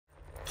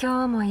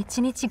今日も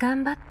一日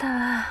頑張った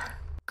わ。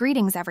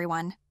 Greetings,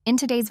 everyone. In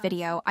today's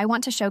video, I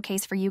want to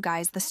showcase for you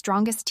guys the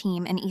strongest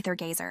team in Aether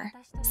Gazer.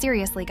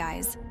 Seriously,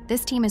 guys,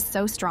 this team is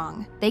so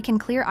strong. They can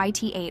clear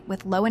IT8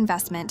 with low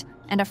investment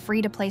and a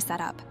free-to-play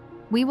setup.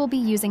 We will be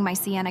using my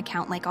CN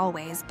account like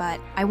always,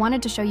 but I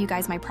wanted to show you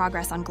guys my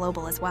progress on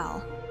Global as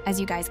well. As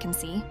you guys can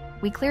see,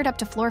 we cleared up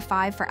to floor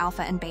 5 for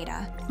Alpha and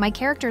Beta. My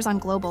characters on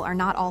Global are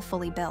not all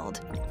fully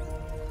built.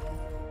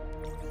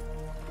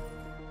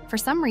 For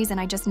some reason,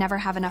 I just never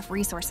have enough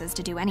resources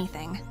to do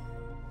anything.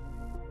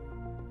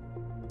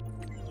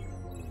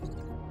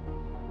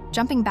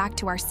 Jumping back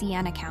to our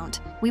CN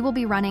account, we will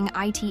be running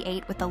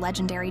IT8 with the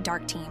legendary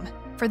Dark team.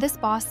 For this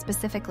boss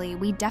specifically,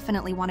 we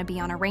definitely want to be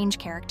on a range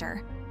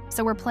character.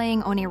 So we're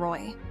playing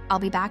Oniroy. I'll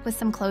be back with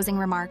some closing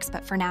remarks,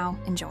 but for now,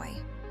 enjoy.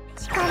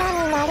 力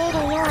になれる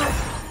よ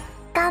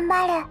う頑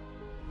張る。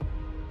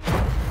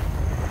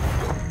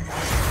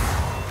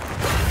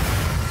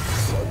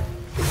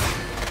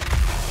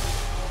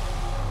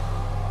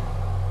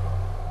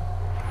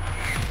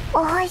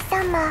お星様、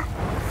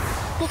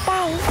見た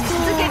い？続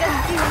けが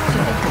必要。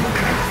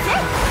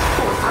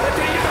押され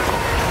ているだと。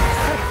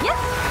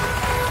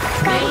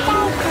使いたい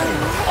君、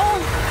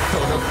そ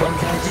の存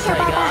在自体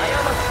が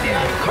過ちであ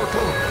ること。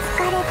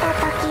疲れた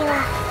時は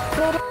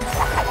寝る。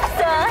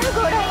さあご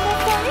覧な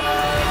さい。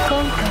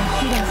今回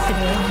披露する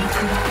演目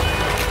は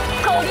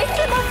コリス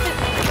マス。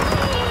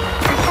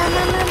頭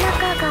の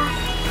中が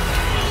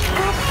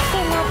光っ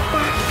てなっ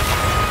た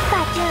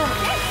バジュ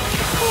ー。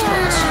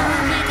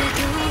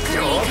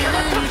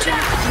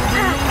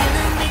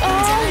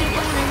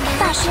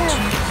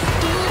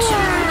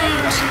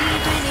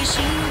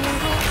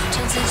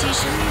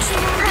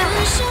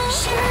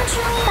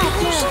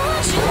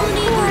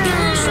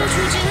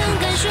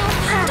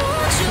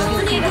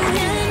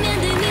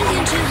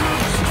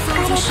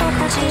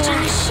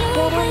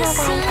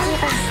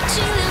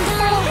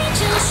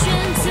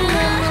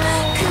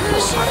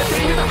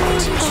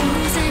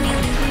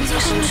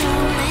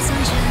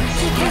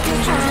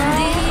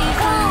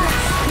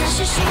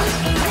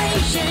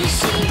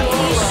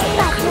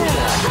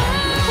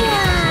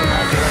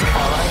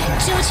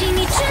就请你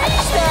追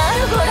上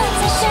我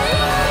的身。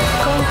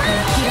今回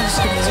披露す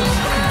る演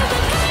目は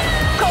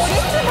コリ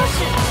スマス。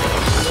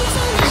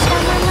頭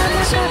の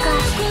中が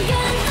光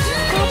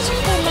っ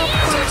てなっ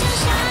た帰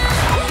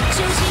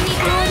り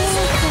道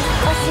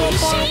教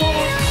えてあげ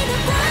る。さ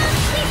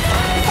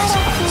らし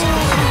悪者退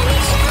治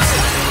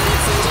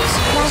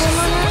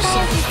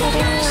するに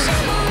は羊さんゴー連射。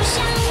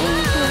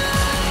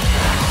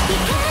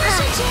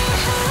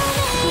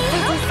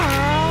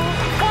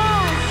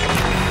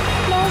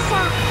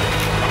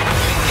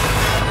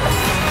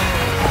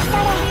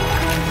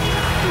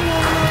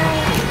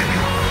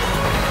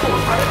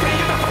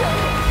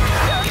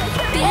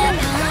别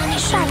怕，你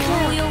身后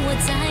有我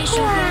在守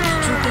护。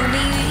如果命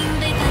运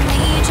背叛你，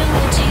就握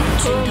紧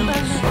拳头。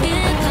别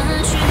怕，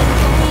去领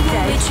风不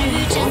畏惧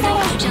战斗，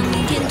让明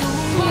天独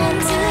往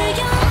自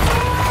由。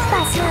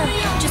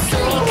就算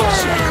一开始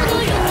多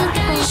远的感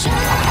受，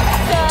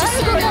就算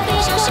那悲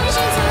伤深深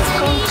藏在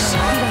你身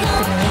后，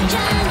然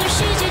而世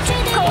界绝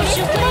对不是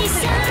灰色，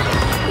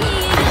你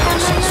也有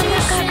失去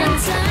选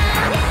择。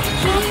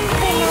因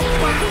为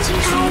我经历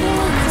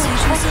我们最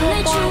初所来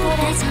处，还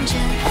藏着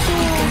一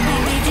个美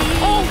丽地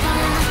方，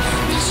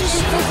那是谁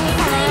会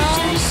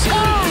忍心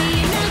比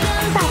那个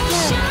梦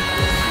想？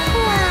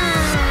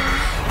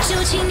就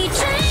请你追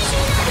寻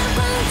那个光，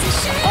再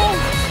闪耀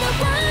那个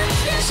光，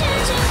让世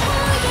界活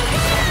得更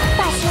好。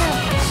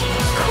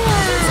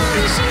就从你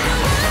心中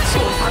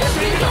挖出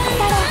一个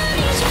你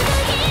值得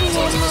一直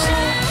坚守，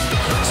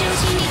就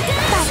请你跟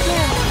随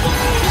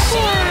你心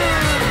中那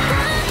个光，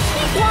你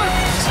会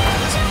世界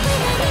将会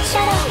为你照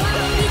亮。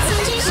你曾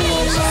经是一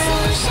生所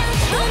想，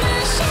我那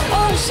些梦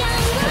想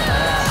我。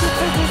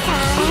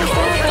你会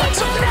变成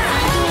大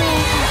地。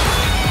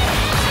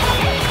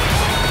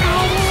帰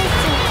り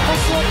道教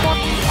え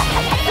て。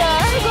さ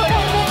あご覧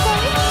なさ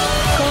い。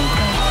今回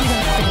披露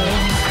する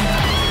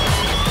演目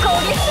はコ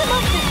リスマ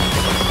ス。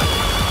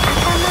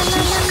頭の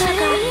中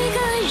が一个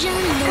人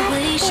都会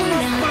善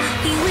良，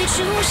因为出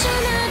生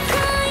那刻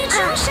一种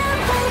相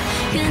逢，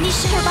愿你像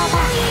我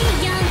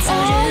一样早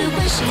日唤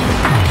醒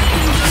吧，愿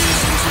一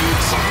生去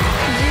家。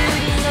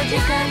時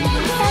間に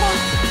さ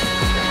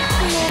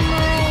れ眠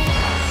い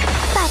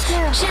バキュ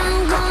ー。让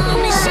我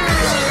们相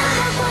信那个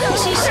光，牺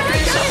牲的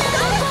那个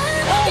光，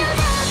让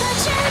它把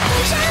全部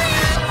照亮。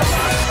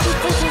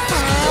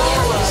羊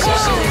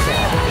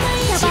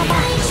さんゴーヤババ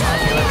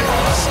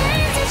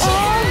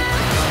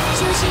就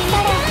请你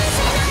跟随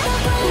那个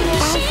光，你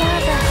心中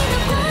那个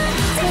光，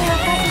最后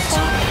告诉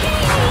我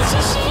一起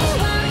希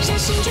望，让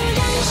心中燃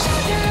烧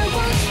的光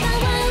把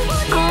万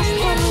物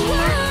点亮。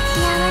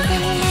幸せ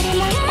になり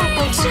ました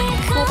とかめでたし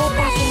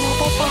め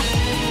でたし。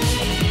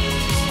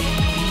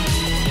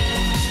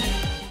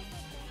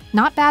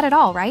Not bad at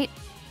all, right?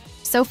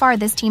 So far,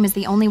 this team is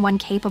the only one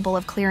capable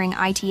of clearing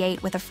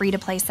IT8 with a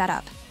free-to-play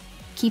setup.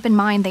 Keep in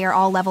mind they are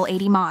all level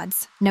 80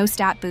 mods, no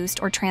stat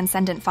boost or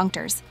transcendent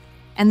functors.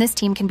 And this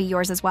team can be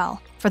yours as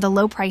well, for the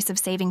low price of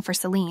saving for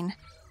Celine.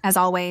 As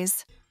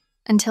always,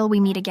 Until we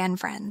meet again,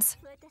 friends.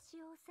 私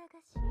をお探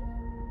し。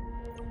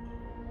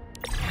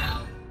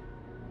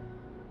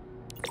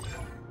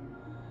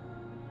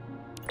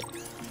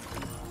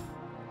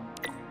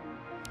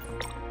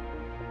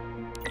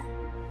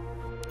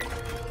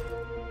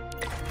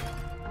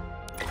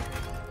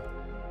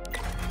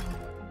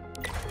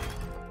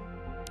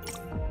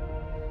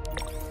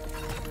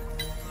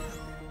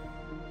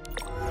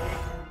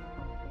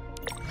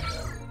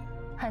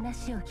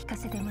話を聞か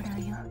せてもら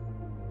うよ。